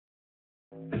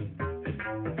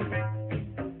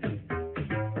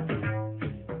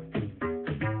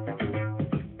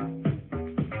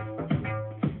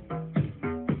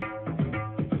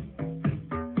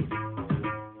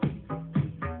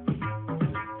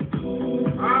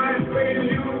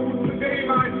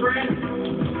So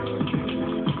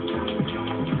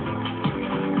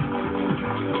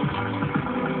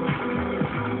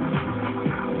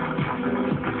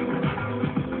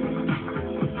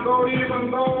even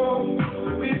though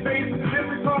we face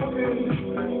difficulties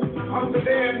of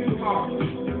today and tomorrow,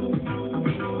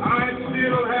 I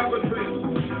still have a dream.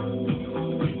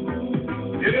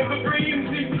 It is a dream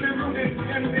deeply rooted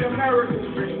in the American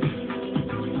dream.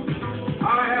 I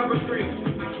have a dream.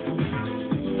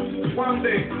 One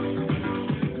day,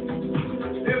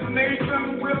 this nation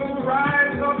will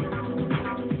rise up,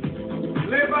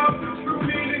 live out the true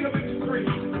meaning of its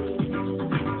creed.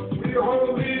 We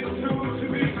hold these truths to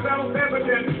be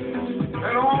self-evident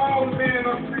that all men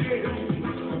are created.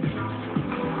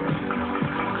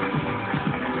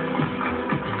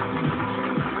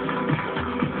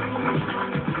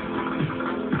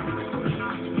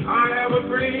 I have a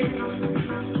dream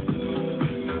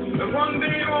that one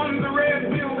day on the red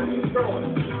hills of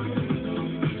Georgia,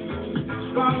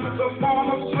 sons of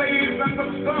former slaves and the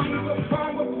sons of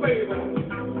former slaves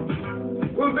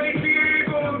will they be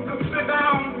able to sit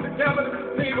down together at the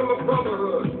table of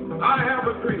brotherhood. I have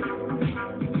a dream.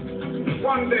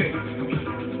 One day,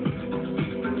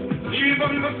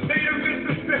 even the state of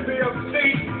Mississippi, a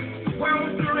state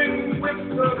sweltering with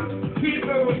the heat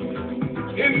of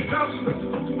injustice,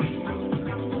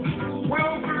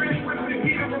 sweltering with the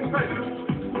heat of oppression,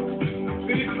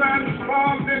 be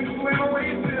transformed into an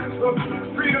oasis of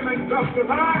freedom and justice.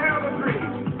 I have a dream.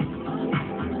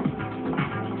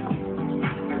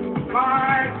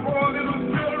 My poor little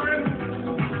children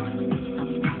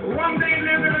one day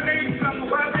live in a nation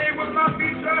where they will not be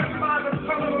judged by the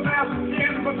color of their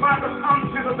skin, but by the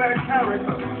content of their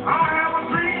character. I have a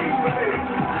dream today.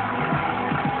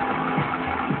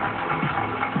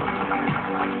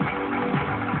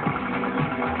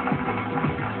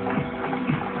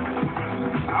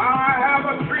 I have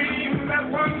a dream that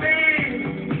one day,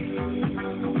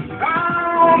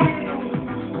 down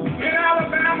in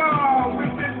Alabama,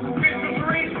 with its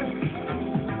racist,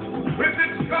 with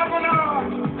its governor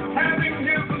having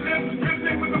his lips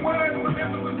dripping with the words of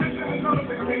imposition and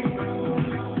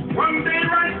notification, one day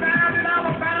right there in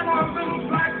Alabama, little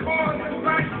black boys and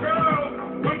black girls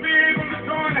will be able to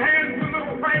join hands with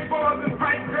little white boys and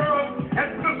white girls as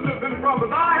sisters and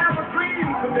brothers. I have a dream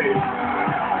today.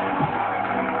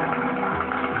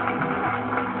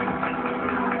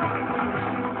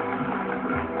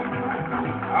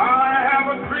 I have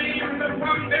a dream that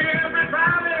one day every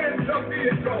valley shall be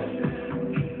exalted.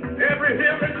 Every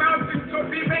hill and mountain shall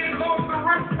be made low, the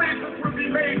rough places will be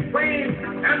made plain,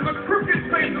 and the crooked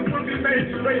places will be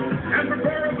made straight. And the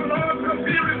glory of the Lord shall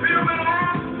be revealed, and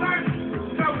all flesh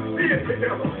shall see it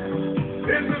together.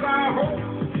 This is our hope.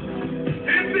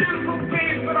 It is the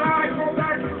faith that I go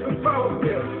back to the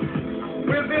fellowship.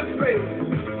 With this faith,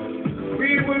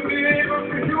 we will be able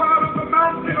to hew out of the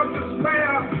mountain of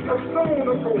despair a stone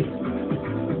of hope.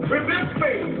 With this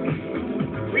faith,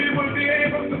 we will be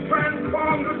able to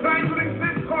transform the tangling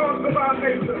discourse of our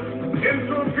nation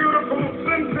into a beautiful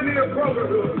symphony of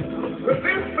brotherhood. With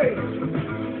this faith,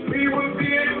 we will be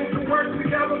able to work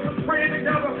together, to pray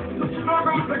together, to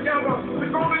struggle together, to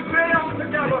go to jail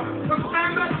together, to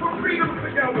stand up for freedom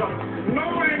together,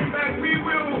 knowing that we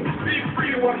will be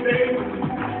free one day.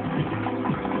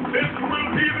 This will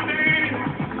be the day.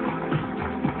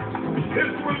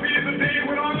 This will be the day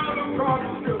when all of God's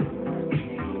children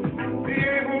be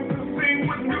able to sing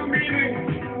with new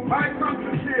meaning, my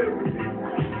country here.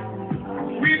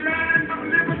 We land of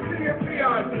liberty of the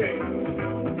say.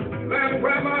 Land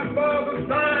where my fathers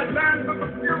died, land of the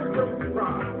pilgrims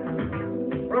cried.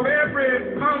 From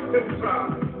every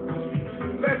mountainside,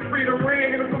 let freedom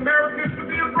ring, and if America is to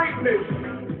be a great nation,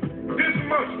 this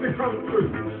must become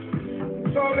true.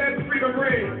 So let freedom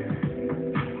ring.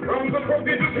 From the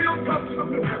prodigious hilltops of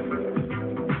New Hampshire,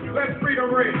 let freedom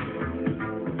ring.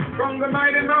 From the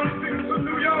mighty mountains of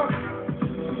New York,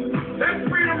 let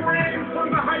freedom ring. From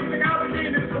the hiking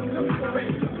Alleghenies of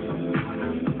Pennsylvania,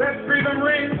 let freedom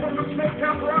ring. From the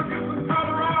snow-capped Rockies of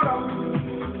Colorado,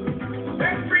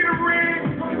 let freedom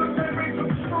ring. From the Federation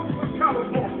slopes of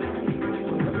California.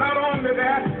 But not only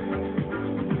that,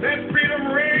 let freedom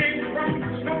ring from the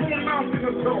Stone Mountain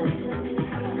of Georgia.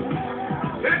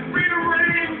 Let freedom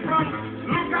ring from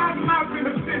Lookout Mountain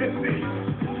of Tennessee.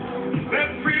 Let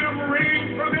freedom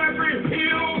ring from every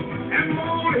hill and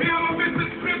molehill of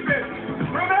Mississippi,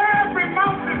 from every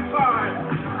mountainside.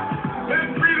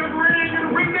 Let freedom ring,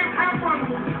 and when that happens,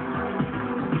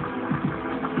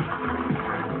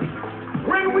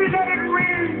 when we let it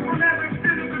ring from every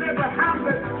citizen, every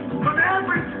hamlet, from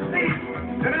every state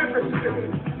and every city,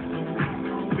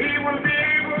 we will be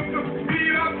able to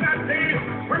speed up that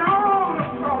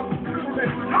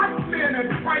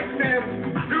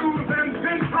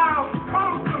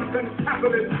and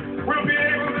capitalism.